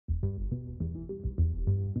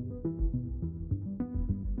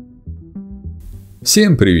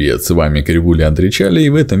Всем привет, с вами Кривуля Андричали, и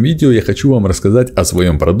в этом видео я хочу вам рассказать о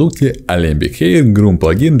своем продукте Alembic Hair Groom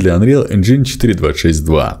Plugin для Unreal Engine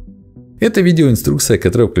 4.26.2. Это видеоинструкция,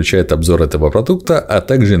 которая включает обзор этого продукта, а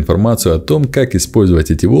также информацию о том, как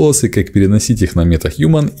использовать эти волосы, как переносить их на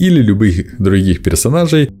MetaHuman или любых других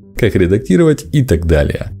персонажей, как редактировать и так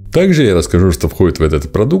далее. Также я расскажу, что входит в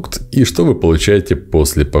этот продукт и что вы получаете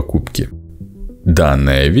после покупки.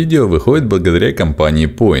 Данное видео выходит благодаря компании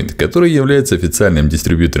Point, которая является официальным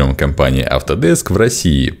дистрибьютором компании Autodesk в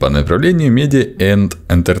России по направлению Media and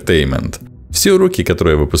Entertainment. Все уроки,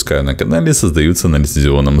 которые я выпускаю на канале, создаются на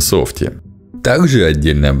лицензионном софте. Также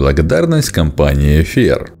отдельная благодарность компании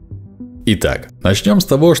UE4. Итак, начнем с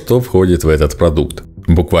того, что входит в этот продукт.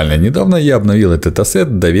 Буквально недавно я обновил этот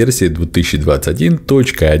ассет до версии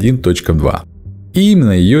 2021.1.2. И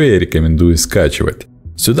именно ее я рекомендую скачивать.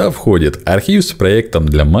 Сюда входит архив с проектом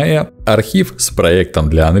для Maya, архив с проектом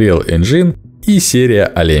для Unreal Engine и серия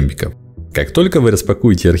Алембиков. Как только вы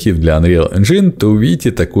распакуете архив для Unreal Engine, то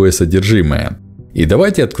увидите такое содержимое. И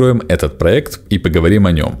давайте откроем этот проект и поговорим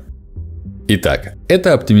о нем. Итак,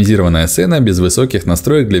 это оптимизированная сцена без высоких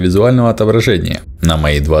настроек для визуального отображения. На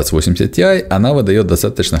моей 2080 Ti она выдает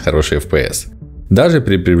достаточно хороший FPS. Даже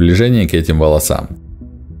при приближении к этим волосам.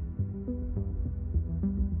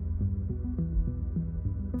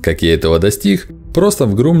 Как я этого достиг? Просто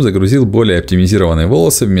в Groom загрузил более оптимизированные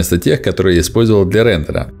волосы вместо тех, которые я использовал для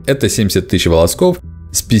рендера. Это 70 тысяч волосков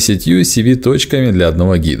с 50 CV-точками для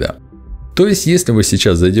одного гида. То есть, если вы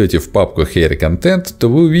сейчас зайдете в папку Hair Content, то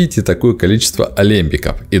вы увидите такое количество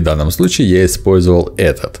алембиков. И в данном случае я использовал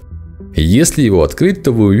этот. Если его открыть,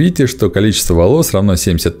 то вы увидите, что количество волос равно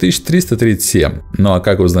 70 337. Ну а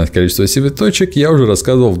как узнать количество CV-точек, я уже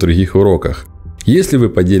рассказывал в других уроках. Если вы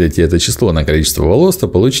поделите это число на количество волос, то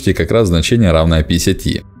получите как раз значение равное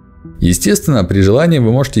 50. Естественно, при желании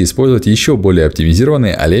вы можете использовать еще более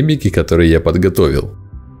оптимизированные алембики, которые я подготовил.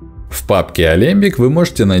 В папке Alembic вы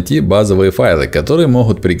можете найти базовые файлы, которые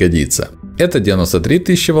могут пригодиться. Это 93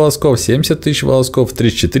 тысячи волосков, 70 тысяч волосков,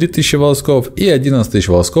 34 тысячи волосков и 11 тысяч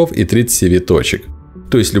волосков и 30 CV-точек.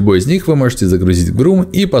 То есть любой из них вы можете загрузить в Groom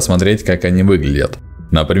и посмотреть, как они выглядят.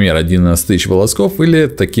 Например, 11 тысяч волосков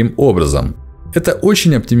выглядит таким образом. Это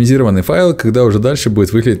очень оптимизированный файл, когда уже дальше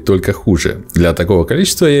будет выглядеть только хуже. Для такого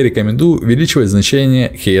количества я рекомендую увеличивать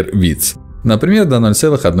значение Hair Width. Например, до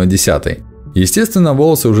 0,1. Естественно,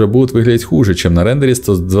 волосы уже будут выглядеть хуже, чем на рендере с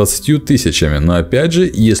 120 тысячами. Но опять же,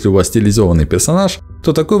 если у вас стилизованный персонаж,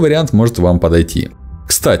 то такой вариант может вам подойти.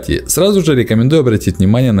 Кстати, сразу же рекомендую обратить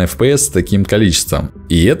внимание на FPS с таким количеством.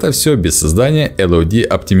 И это все без создания LOD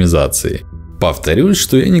оптимизации. Повторюсь,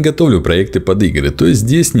 что я не готовлю проекты под игры. То есть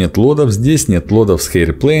здесь нет лодов с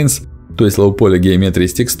Hair Planes, то есть low-poly геометрии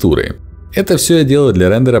с текстурой. Это все я делаю для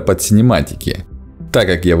рендера под синематики. Так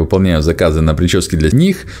как я выполняю заказы на прически для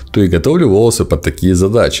них, то и готовлю волосы под такие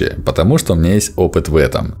задачи, потому что у меня есть опыт в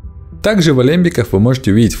этом. Также в алембиках вы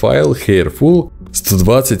можете увидеть файл Hairful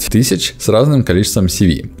 120 тысяч с разным количеством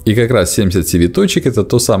CV. И как раз 70 CV-точек это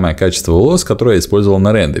то самое качество волос, которое я использовал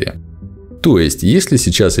на рендере. То есть, если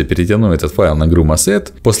сейчас я перетяну этот файл на Groom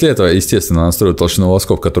Asset, после этого, естественно, настрою толщину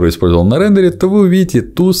волосков, которую использовал на рендере, то вы увидите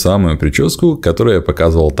ту самую прическу, которую я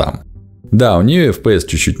показывал там. Да, у нее FPS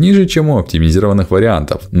чуть-чуть ниже, чем у оптимизированных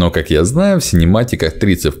вариантов. Но, как я знаю, в синематиках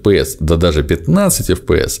 30 FPS, да даже 15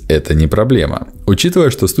 FPS это не проблема. Учитывая,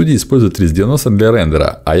 что студии используют 3090 для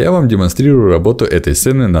рендера, а я вам демонстрирую работу этой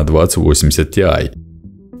сцены на 2080 Ti.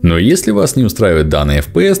 Но если вас не устраивает данный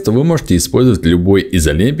FPS, то вы можете использовать любой из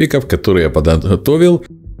алембиков, которые я подготовил,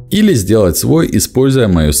 или сделать свой, используя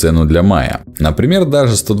мою сцену для Maya. Например,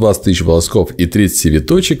 даже 120 тысяч волосков и 30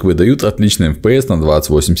 CV-точек выдают отличный FPS на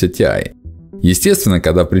 2080 Ti. Естественно,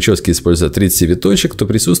 когда в прическе используется 30 CV-точек, то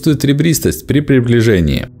присутствует ребристость при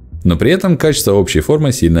приближении. Но при этом качество общей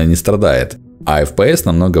формы сильно не страдает, а FPS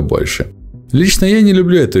намного больше. Лично я не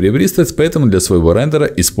люблю эту ребристость, поэтому для своего рендера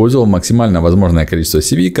использовал максимально возможное количество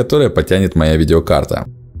CV, которое потянет моя видеокарта.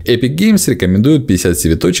 Epic Games рекомендует 50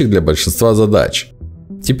 CV-точек для большинства задач.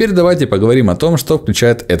 Теперь давайте поговорим о том, что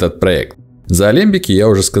включает этот проект. За алембики я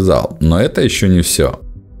уже сказал, но это еще не все.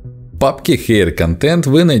 В папке Hair Content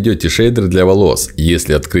вы найдете шейдер для волос.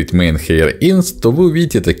 Если открыть Main Hair Ins, то вы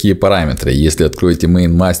увидите такие параметры. Если откроете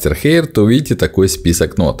Main Master Hair, то увидите такой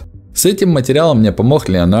список нот. С этим материалом мне помог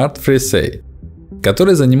Ornatrix,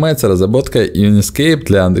 который занимается разработкой Uniscape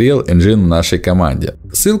для Unreal Engine в нашей команде.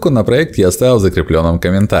 Ссылку на проект я оставил в закрепленном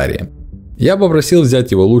комментарии. Я попросил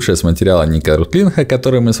взять его лучшее с материала Ника Рутлинга,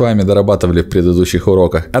 который мы с вами дорабатывали в предыдущих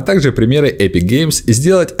уроках, а также примеры Epic Games и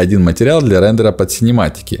сделать один материал для рендера под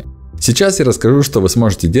синематики. Сейчас я расскажу, что вы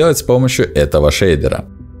сможете делать с помощью этого шейдера.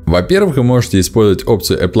 Во-первых, вы можете использовать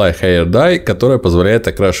опцию Apply Hair Dye, которая позволяет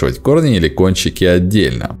окрашивать корни или кончики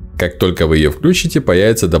отдельно. Как только вы ее включите,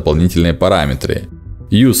 появятся дополнительные параметры.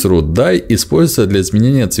 Use Root Dye используется для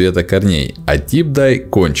изменения цвета корней, а Tip Dye –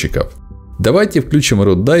 кончиков. Давайте включим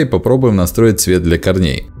Root Dye и попробуем настроить цвет для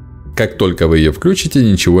корней. Как только вы ее включите,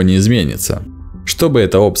 ничего не изменится. Чтобы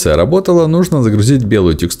эта опция работала, нужно загрузить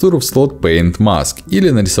белую текстуру в слот Paint Mask или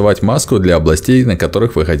нарисовать маску для областей, на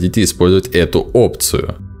которых вы хотите использовать эту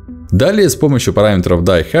опцию. Далее с помощью параметров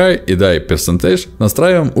Dye High и Dye Percentage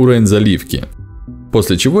настраиваем уровень заливки.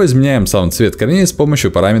 После чего изменяем сам цвет корней с помощью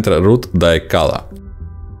параметра Root Dye Color.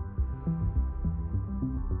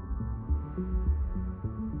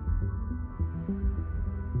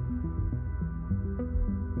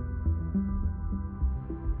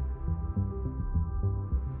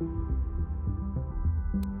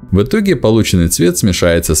 В итоге полученный цвет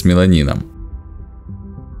смешается с меланином.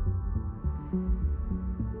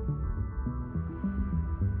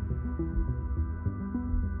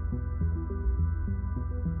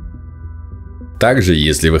 Также,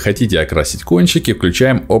 если вы хотите окрасить кончики,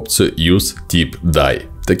 включаем опцию Use Tip Dye.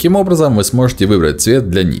 Таким образом, вы сможете выбрать цвет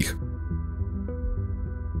для них.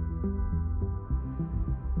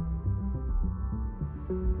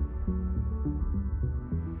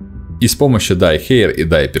 И с помощью Dye Hair и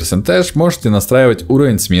Dye Percentage можете настраивать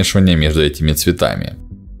уровень смешивания между этими цветами.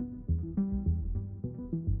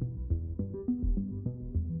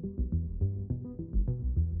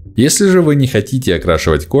 Если же вы не хотите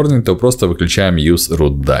окрашивать корни, то просто выключаем Use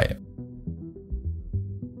Root Dye.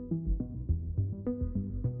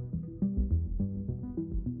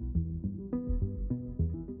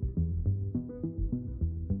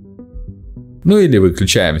 Ну или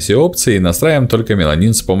выключаем все опции и настраиваем только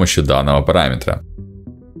меланин с помощью данного параметра.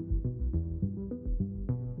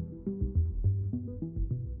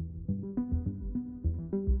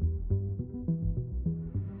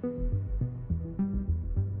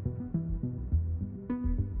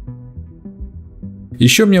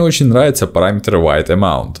 Еще мне очень нравится параметр White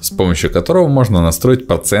Amount, с помощью которого можно настроить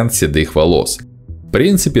процент седых волос. В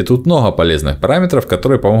принципе, тут много полезных параметров,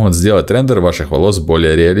 которые помогут сделать рендер ваших волос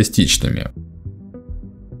более реалистичными.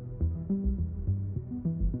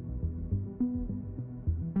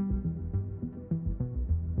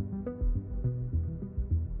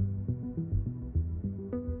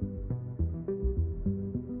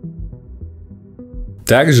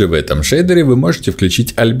 Также в этом шейдере вы можете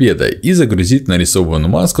включить альбедо и загрузить нарисованную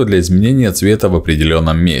маску для изменения цвета в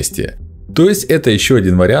определенном месте. То есть это еще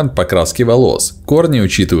один вариант покраски волос. Корни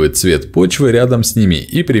учитывают цвет почвы рядом с ними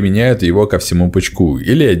и применяют его ко всему пучку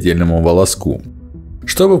или отдельному волоску.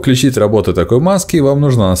 Чтобы включить работу такой маски, вам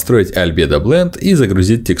нужно настроить Albedo Blend и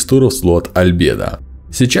загрузить текстуру в слот Albedo.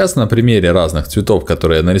 Сейчас на примере разных цветов,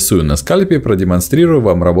 которые я нарисую на скальпе, продемонстрирую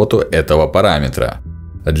вам работу этого параметра.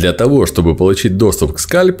 Для того, чтобы получить доступ к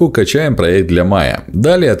скальпу, качаем проект для Maya.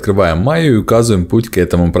 Далее открываем Maya и указываем путь к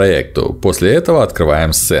этому проекту. После этого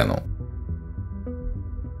открываем сцену.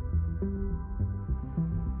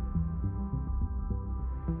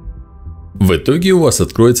 В итоге у вас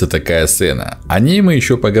откроется такая сцена. О ней мы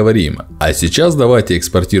еще поговорим. А сейчас давайте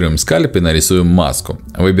экспортируем скальп и нарисуем маску.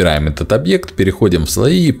 Выбираем этот объект, переходим в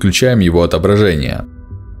слои и включаем его отображение.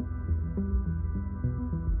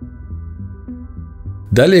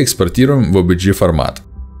 Далее экспортируем в OBJ формат.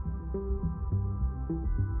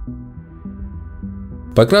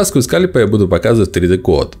 Покраску скальпа я буду показывать в 3D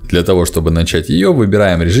код. Для того, чтобы начать ее,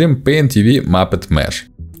 выбираем режим Paint UV Muppet Mesh.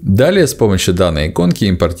 Далее с помощью данной иконки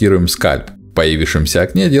импортируем скальп. В появившемся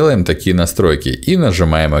окне делаем такие настройки и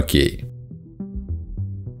нажимаем ОК.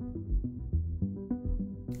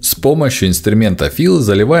 С помощью инструмента Fill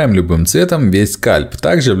заливаем любым цветом весь скальп.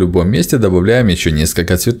 Также в любом месте добавляем еще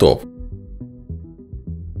несколько цветов.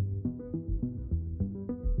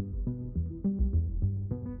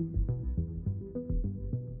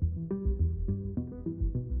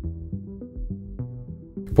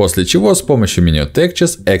 После чего с помощью меню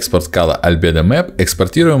Textures, Export Color Albedo Map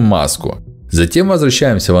экспортируем маску. Затем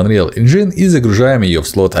возвращаемся в Unreal Engine и загружаем ее в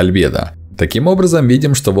слот Albedo. Таким образом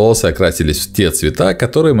видим, что волосы окрасились в те цвета,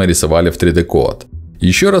 которые мы рисовали в 3D код.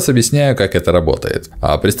 Еще раз объясняю, как это работает.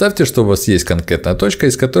 Представьте, что у вас есть конкретная точка,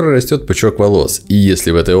 из которой растет пучок волос. И если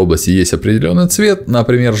в этой области есть определенный цвет,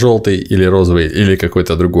 например, желтый или розовый или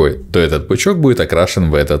какой-то другой, то этот пучок будет окрашен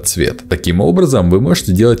в этот цвет. Таким образом, вы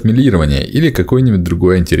можете делать мелирование или какое-нибудь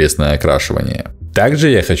другое интересное окрашивание. Также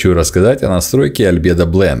я хочу рассказать о настройке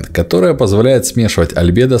Albedo Blend, которая позволяет смешивать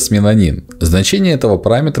альбедо с меланин. Значение этого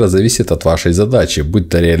параметра зависит от вашей задачи, будь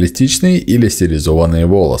то реалистичные или стилизованные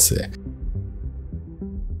волосы.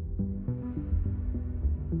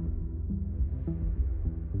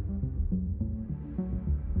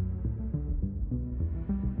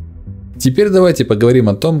 Теперь давайте поговорим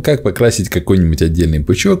о том, как покрасить какой-нибудь отдельный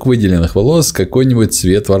пучок выделенных волос в какой-нибудь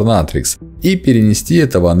цвет в Ornatrix и перенести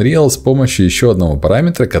это в Unreal с помощью еще одного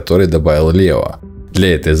параметра, который добавил Лео.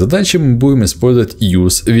 Для этой задачи мы будем использовать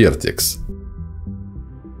ZWrap.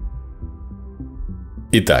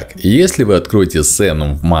 Итак, если вы откроете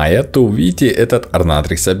сцену в Maya, то увидите этот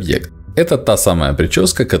Ornatrix объект. Это та самая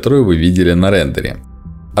прическа, которую вы видели на рендере.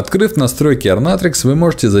 Открыв настройки Ornatrix, вы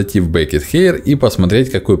можете зайти в Baked Hair и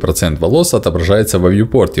посмотреть, какой процент волос отображается во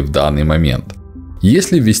viewport в данный момент.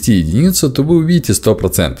 Если ввести единицу, то вы увидите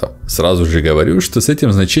 100%. Сразу же говорю, что с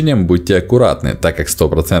этим значением будьте аккуратны, так как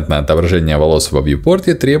 100% отображение волос во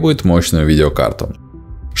viewport требует мощную видеокарту.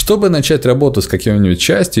 Чтобы начать работу с какой-нибудь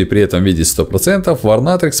частью и при этом видеть 100%, в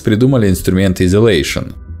Ornatrix придумали инструмент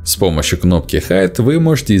Isolation. С помощью кнопки Hide вы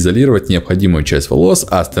можете изолировать необходимую часть волос,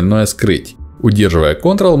 а остальное скрыть. Удерживая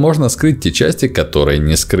Ctrl, можно скрыть те части, которые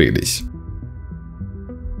не скрылись.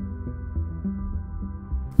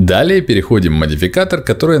 Далее переходим в модификатор,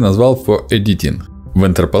 который я назвал For Editing. В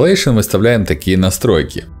Interpolation выставляем такие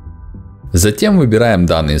настройки. Затем выбираем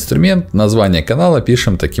данный инструмент, название канала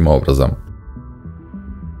пишем таким образом.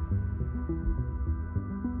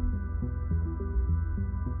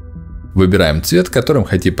 Выбираем цвет, которым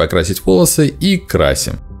хотим покрасить волосы, и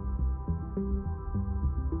красим.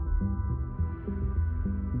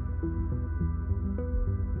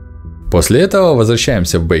 После этого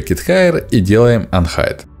возвращаемся в Baked Hair и делаем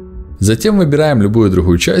Unhide. Затем выбираем любую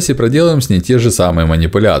другую часть и проделаем с ней те же самые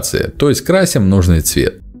манипуляции, то есть красим нужный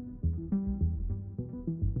цвет.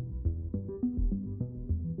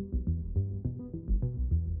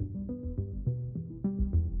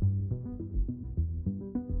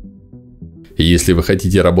 Если вы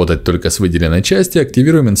хотите работать только с выделенной частью,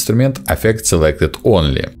 активируем инструмент Effect Selected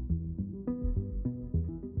Only.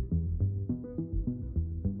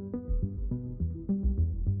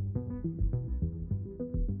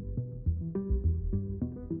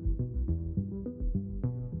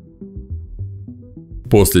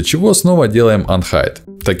 После чего снова делаем Unhide.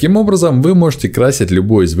 Таким образом, вы можете красить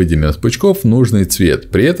любой из выделенных пучков в нужный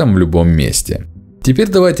цвет, при этом в любом месте. Теперь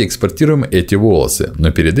давайте экспортируем эти волосы,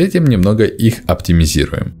 но перед этим немного их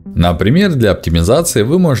оптимизируем. Например, для оптимизации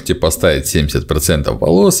вы можете поставить 70%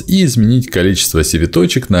 волос и изменить количество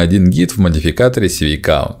CV-точек на 1 гид в модификаторе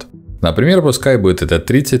CV-Count. Например, пускай будет это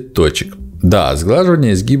 30 точек. Да,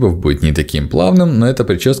 сглаживание изгибов будет не таким плавным, но эта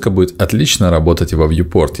прическа будет отлично работать во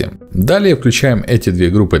viewport. Далее включаем эти две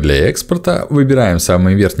группы для экспорта, выбираем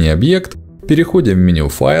самый верхний объект, переходим в меню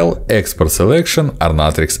File, Export Selection,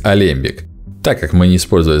 Ornatrix Alembic. Так как мы не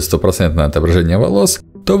использовали 100% отображение волос,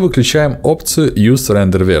 то выключаем опцию Use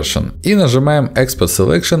Render Version и нажимаем Export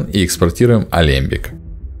Selection и экспортируем Alembic.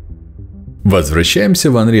 Возвращаемся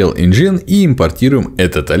в Unreal Engine и импортируем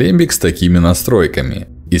этот Alembic с такими настройками.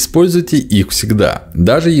 Используйте их всегда,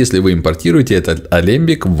 даже если вы импортируете этот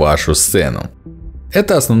Alembic в вашу сцену.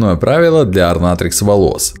 Это основное правило для Ornatrix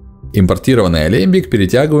волос. Импортированный Alembic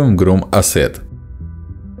перетягиваем в Groom Asset.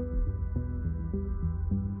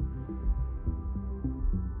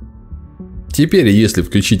 Теперь, если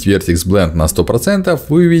включить Vertex Blend на 100%,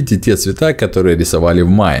 вы увидите те цвета, которые рисовали в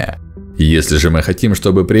Maya. Если же мы хотим,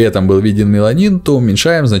 чтобы при этом был виден меланин, то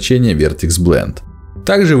уменьшаем значение Vertex Blend.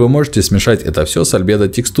 Также вы можете смешать это все с альбедо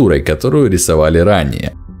текстурой, которую рисовали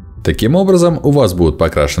ранее. Таким образом, у вас будут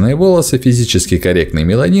покрашенные волосы, физически корректный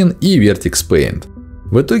меланин и Vertex Paint.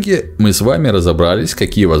 В итоге мы с вами разобрались,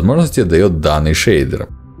 какие возможности дает данный шейдер.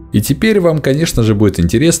 И теперь вам, конечно же, будет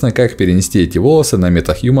интересно, как перенести эти волосы на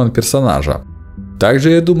MetaHuman персонажа.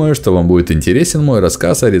 Также я думаю, что вам будет интересен мой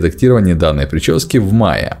рассказ о редактировании данной прически в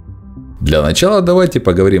Maya. Для начала давайте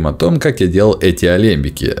поговорим о том, как я делал эти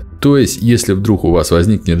алембики. То есть, если вдруг у вас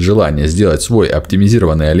возникнет желание сделать свой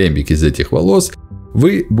оптимизированный алембик из этих волос,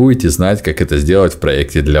 вы будете знать, как это сделать в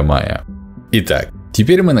проекте для Maya. Итак,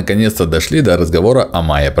 теперь мы наконец-то дошли до разговора о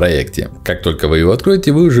Maya проекте. Как только вы его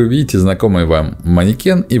откроете, вы уже увидите знакомый вам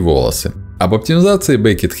Manequinn и волосы. Об оптимизации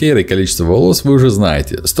Baked Hair и количество волос вы уже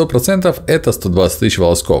знаете. 100% это 120 тысяч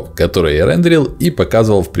волосков, которые я рендерил и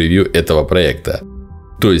показывал в превью этого проекта.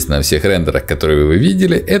 То есть на всех рендерах, которые вы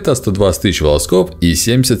видели, это 120 тысяч волосков и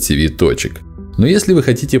 70 CV точек. Но если вы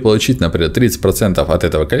хотите получить, например, 30% от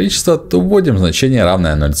этого количества, то вводим значение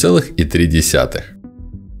равное 0,3.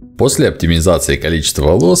 После оптимизации количества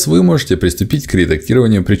волос вы можете приступить к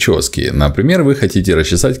редактированию прически. Например, вы хотите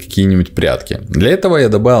расчесать какие-нибудь прядки. Для этого я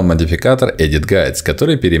добавил модификатор Edit Guides,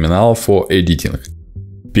 который переименовал For Editing.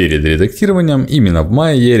 Перед редактированием именно в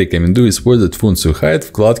Maya я рекомендую использовать функцию Hide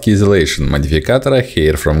вкладки Isolation модификатора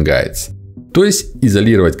Hair from Guides. То есть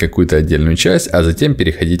изолировать какую-то отдельную часть, а затем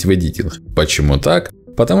переходить в Editing. Почему так?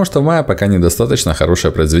 Потому что в Maya пока недостаточно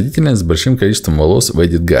хорошая производительность с большим количеством волос в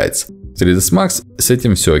Edit Guides. В 3ds Max с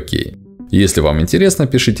этим все окей. Если вам интересно,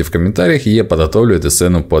 пишите в комментариях, и я подготовлю эту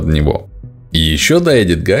сцену под него. И еще до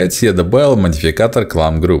Edit Guides я добавил модификатор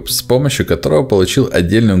Clump Groups, с помощью которого получил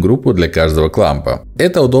отдельную группу для каждого клампа.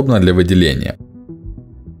 Это удобно для выделения.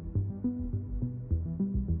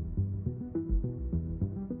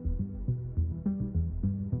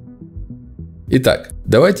 Итак,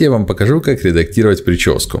 давайте я вам покажу, как редактировать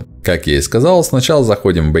прическу. Как я и сказал, сначала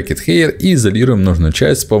заходим в Backed Hair и изолируем нужную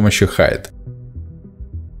часть с помощью Hide.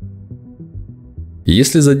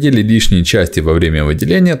 Если задели лишние части во время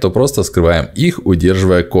выделения, то просто скрываем их,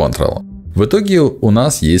 удерживая Ctrl. В итоге у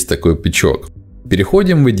нас есть такой пучок.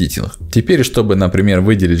 Переходим в Editing. Теперь, чтобы, например,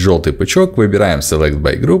 выделить желтый пучок, выбираем Select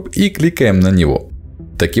by Group и кликаем на него.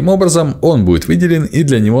 Таким образом, он будет выделен, и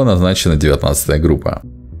для него назначена 19 группа.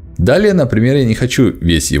 Далее, например, я не хочу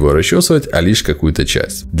весь его расчесывать, а лишь какую-то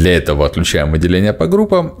часть. Для этого отключаем выделение по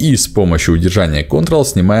группам и с помощью удержания Ctrl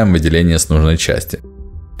снимаем выделение с нужной части.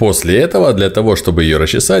 После этого, для того, чтобы ее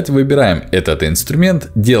расчесать, выбираем этот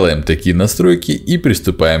инструмент, делаем такие настройки и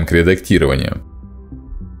приступаем к редактированию.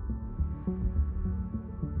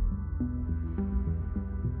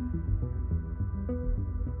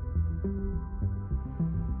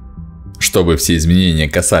 Чтобы все изменения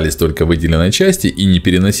касались только выделенной части и не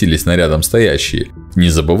переносились на рядом стоящие, не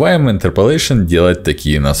забываем в Interpolation делать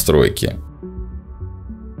такие настройки.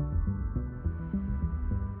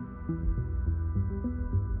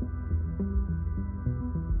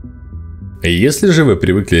 Если же вы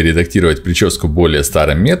привыкли редактировать прическу более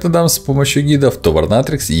старым методом с помощью гидов, то в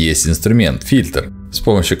Ornatrix есть инструмент фильтр, с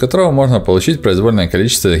помощью которого можно получить произвольное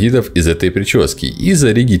количество гидов из этой прически и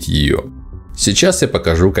заригить ее. Сейчас я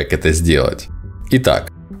покажу, как это сделать.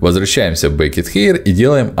 Итак, возвращаемся в Backed Hair и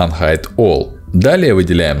делаем Unhide All. Далее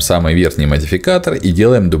выделяем самый верхний модификатор и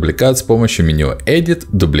делаем дубликат с помощью меню Edit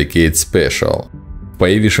Duplicate Special. В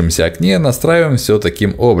появившемся окне настраиваем все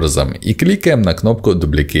таким образом и кликаем на кнопку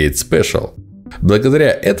Duplicate Special.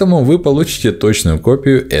 Благодаря этому вы получите точную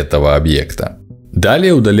копию этого объекта.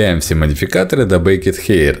 Далее удаляем все модификаторы до Backed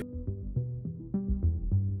Hair.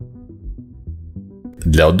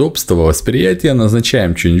 Для удобства восприятия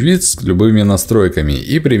назначаем Change Width с любыми настройками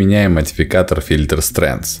и применяем модификатор Filter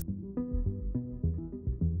Strands.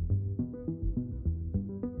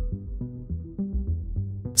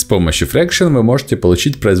 С помощью Fraction вы можете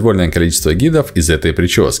получить произвольное количество гидов из этой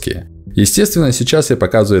прически. Естественно, сейчас я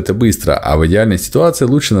показываю это быстро, а в идеальной ситуации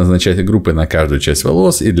лучше назначать группы на каждую часть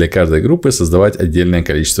волос и для каждой группы создавать отдельное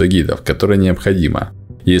количество гидов, которое необходимо.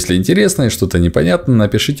 Если интересно и что-то непонятно,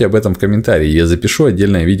 напишите об этом в комментарии, я запишу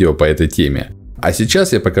отдельное видео по этой теме. А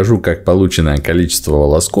сейчас я покажу, как полученное количество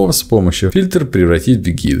волосков с помощью фильтра превратить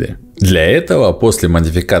в гиды. Для этого после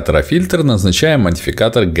модификатора фильтр назначаем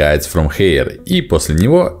модификатор Guides from Hair и после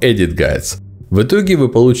него Edit Guides. В итоге вы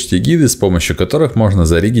получите гиды, с помощью которых можно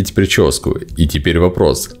заригить прическу. И теперь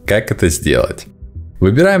вопрос, как это сделать?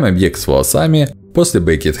 Выбираем объект с волосами, после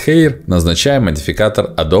Backed Hair назначаем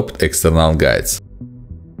модификатор Adopt External Guides.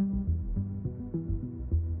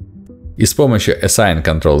 И с помощью Assign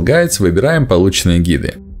Control Guides выбираем полученные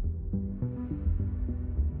гиды.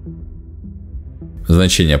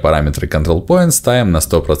 Значение параметра Control Point ставим на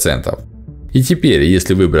 100%. И теперь,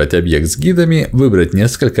 если выбрать объект с гидами, выбрать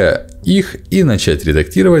несколько их и начать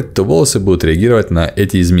редактировать, то волосы будут реагировать на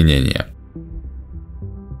эти изменения.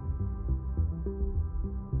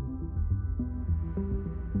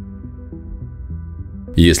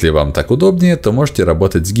 Если вам так удобнее, то можете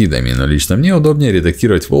работать с гидами, но лично мне удобнее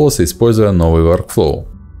редактировать волосы, используя новый workflow.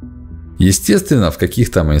 Естественно, в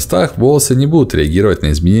каких-то местах волосы не будут реагировать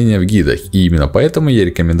на изменения в гидах, и именно поэтому я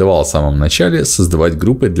рекомендовал в самом начале создавать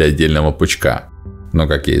группы для отдельного пучка. Но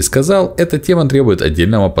как я и сказал, эта тема требует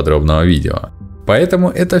отдельного подробного видео. Поэтому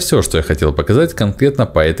это все, что я хотел показать конкретно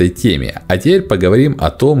по этой теме. А теперь поговорим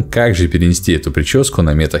о том, как же перенести эту прическу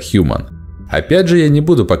на MetaHuman. Опять же, я не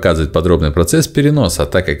буду показывать подробный процесс переноса,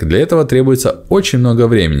 так как для этого требуется очень много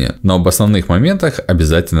времени, но об основных моментах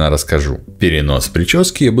обязательно расскажу. Перенос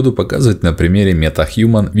прически я буду показывать на примере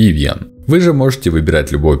MetaHuman Vivian. Вы же можете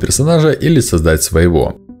выбирать любого персонажа или создать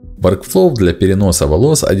своего. Workflow для переноса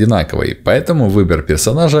волос одинаковый, поэтому выбор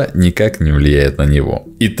персонажа никак не влияет на него.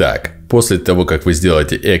 Итак, после того, как вы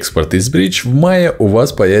сделаете экспорт из Bridge, в Maya у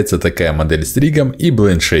вас появится такая модель с ригом и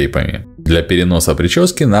блендшейпами. Для переноса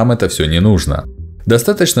прически нам это все не нужно.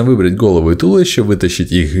 Достаточно выбрать голову и туловище,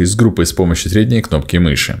 вытащить их из группы с помощью средней кнопки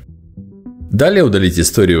мыши. Далее удалить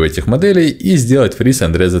историю этих моделей и сделать Freeze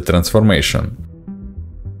and Reset Transformation.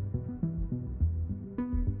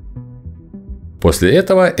 После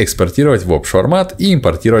этого экспортировать в общий формат и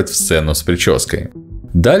импортировать в сцену с прической.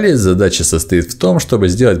 Далее задача состоит в том, чтобы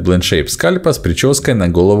сделать blend shape скальпа с прической на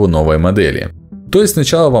голову новой модели. То есть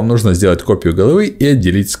сначала вам нужно сделать копию головы и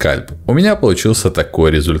отделить скальп. У меня получился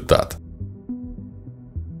такой результат.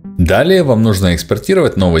 Далее вам нужно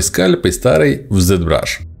экспортировать новый скальп и старый в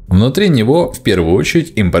ZWrap. Внутри него в первую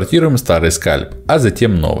очередь импортируем старый скальп, а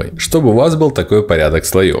затем новый, чтобы у вас был такой порядок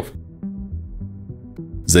слоев.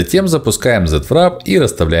 Затем запускаем ZWrap и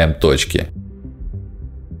расставляем точки.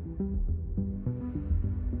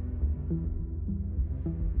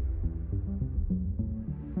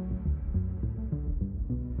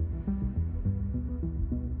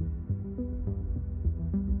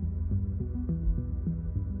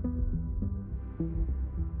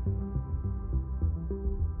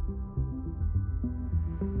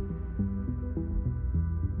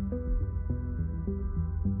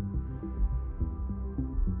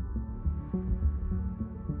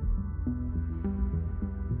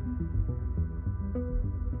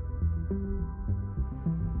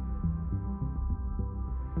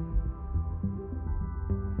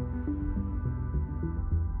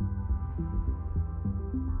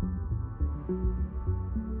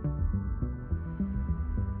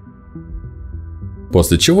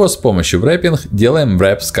 После чего с помощью wrapping делаем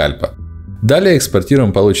wrap скальпа. Далее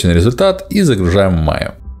экспортируем полученный результат и загружаем в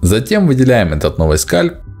Maya. Затем выделяем этот новый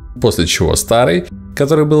скальп, после чего старый,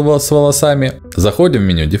 который был с волосами, заходим в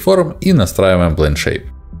меню Deform и настраиваем blend shape.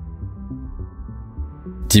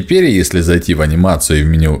 Теперь, если зайти в анимацию и в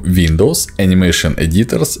меню Windows, Animation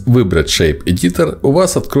Editors, выбрать Shape Editor, у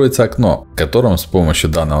вас откроется окно, в котором с помощью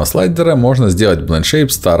данного слайдера можно сделать blend shape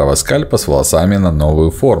старого скальпа с волосами на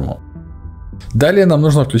новую форму. Далее нам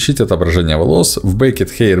нужно включить отображение волос, в Baked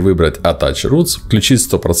Hair выбрать Attach Roots, включить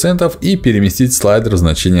 100% и переместить слайдер в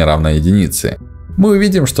значение равное единице. Мы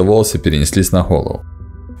увидим, что волосы перенеслись на голову.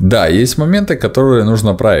 Да, есть моменты, которые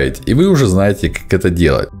нужно править, и вы уже знаете, как это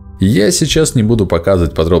делать. Я сейчас не буду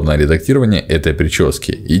показывать подробное редактирование этой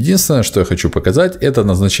прически. Единственное, что я хочу показать, это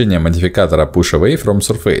назначение модификатора Push Away from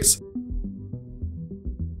Surface.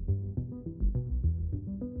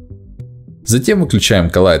 Затем выключаем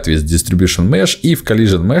Collide with Distribution Mesh, и в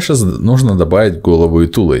Collision Meshes нужно добавить голову и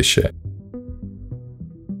туловище.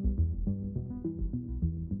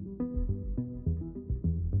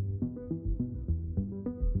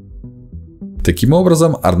 Таким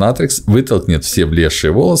образом, Ornatrix вытолкнет все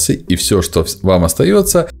влезшие волосы, и все, что вам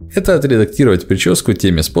остается, это отредактировать прическу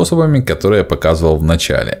теми способами, которые я показывал в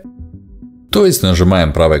начале. То есть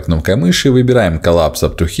нажимаем правой кнопкой мыши и выбираем Collapse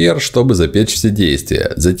Up to Hair, чтобы запечь все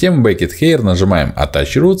действия. Затем в Baked Hair нажимаем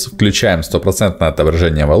Attach Roots, включаем 100%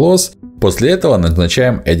 отображение волос. После этого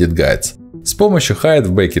назначаем Edit Guides. С помощью Hide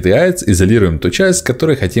в Baked Guides изолируем ту часть, с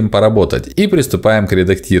которой хотим поработать, и приступаем к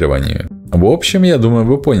редактированию. В общем, я думаю,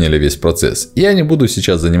 вы поняли весь процесс. Я не буду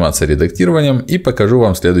сейчас заниматься редактированием и покажу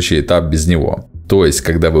вам следующий этап без него. То есть,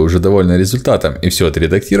 когда вы уже довольны результатом и все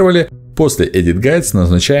отредактировали, после Edit Guides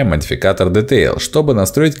назначаем модификатор Detail, чтобы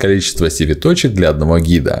настроить количество CV точек для одного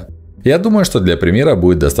гида. Я думаю, что для примера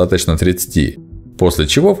будет достаточно 30. После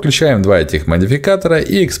чего включаем два этих модификатора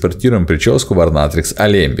и экспортируем прическу в Ornatrix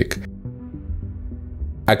Alembic.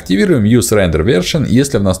 Активируем Use Render Version,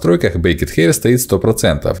 если в настройках Baked Hair стоит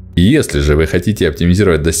 100%. Если же вы хотите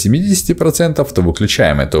оптимизировать до 70%, то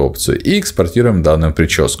выключаем эту опцию и экспортируем данную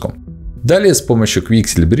прическу. Далее с помощью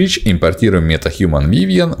Quixel Bridge импортируем MetaHuman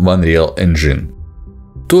Vivian в Unreal Engine.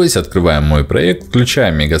 То есть открываем мой проект,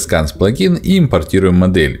 включаем Megascans плагин и импортируем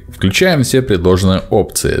модель. Включаем все предложенные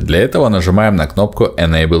опции. Для этого нажимаем на кнопку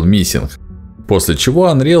Enable Missing. После чего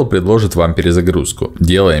Unreal предложит вам перезагрузку.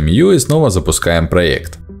 Делаем ее и снова запускаем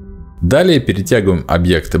проект. Далее перетягиваем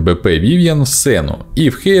объект BP Vivian в сцену и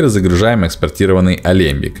в Hair загружаем экспортированный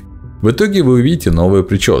Alembic. В итоге вы увидите новую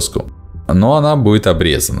прическу, но она будет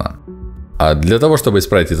обрезана. А для того, чтобы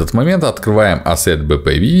исправить этот момент, открываем Asset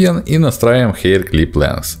BP Vivian и настраиваем Hair Clip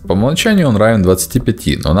Length. По умолчанию он равен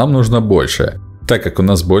 25, но нам нужно больше, так как у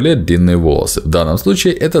нас более длинные волосы. В данном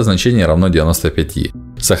случае это значение равно 95.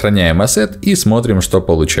 Сохраняем Asset и смотрим, что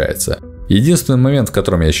получается. Единственный момент, в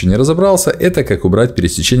котором я еще не разобрался, это как убрать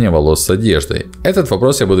пересечение волос с одеждой. Этот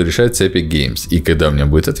вопрос я буду решать с Epic Games. И когда у меня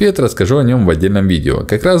будет ответ, расскажу о нем в отдельном видео.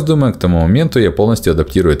 Как раз думаю, к тому моменту я полностью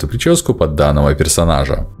адаптирую эту прическу под данного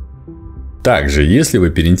персонажа. Также, если вы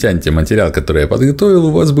перетянете материал, который я подготовил,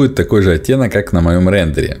 у вас будет такой же оттенок, как на моем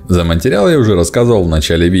рендере. За материал я уже рассказывал в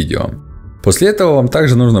начале видео. После этого вам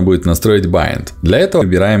также нужно будет настроить Bind. Для этого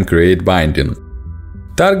выбираем Create Binding.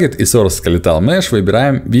 Target и Source Skeletal Mesh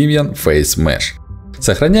выбираем Vivian Face Mesh.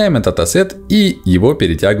 Сохраняем этот ассет и его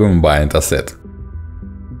перетягиваем в Bind Asset.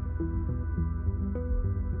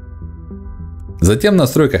 Затем в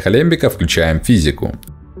настройках Alembic включаем физику.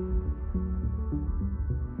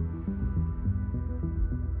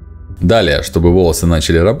 Далее, чтобы волосы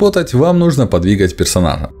начали работать, вам нужно подвигать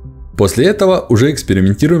персонажа. После этого уже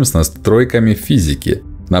экспериментируем с настройками физики.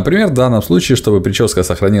 Например, в данном случае, чтобы прическа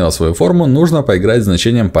сохранила свою форму, нужно поиграть с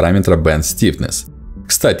значением параметра Band Stiffness.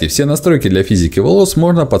 Кстати, все настройки для физики волос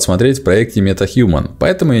можно подсмотреть в проекте MetaHuman,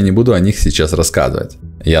 поэтому я не буду о них сейчас рассказывать.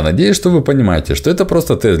 Я надеюсь, что вы понимаете, что это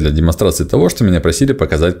просто тест для демонстрации того, что меня просили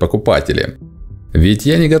показать покупатели. Ведь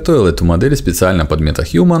я не готовил эту модель специально под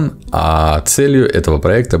MetaHuman, а целью этого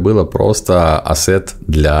проекта было просто ассет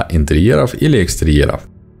для интерьеров или экстерьеров.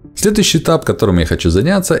 Следующий этап, которым я хочу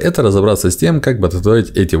заняться, это разобраться с тем, как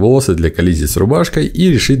подготовить эти волосы для коллизии с рубашкой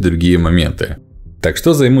и решить другие моменты. Так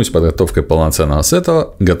что займусь подготовкой полноценного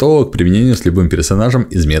сета, готового к применению с любым персонажем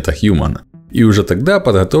из MetaHuman. И уже тогда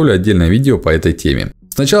подготовлю отдельное видео по этой теме.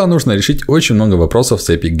 Сначала нужно решить очень много вопросов с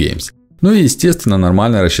Epic Games. Ну и естественно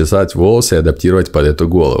нормально расчесать волосы и адаптировать под эту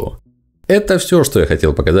голову. Это все, что я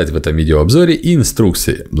хотел показать в этом видеообзоре и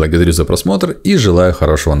инструкции. Благодарю за просмотр и желаю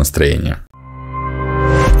хорошего настроения.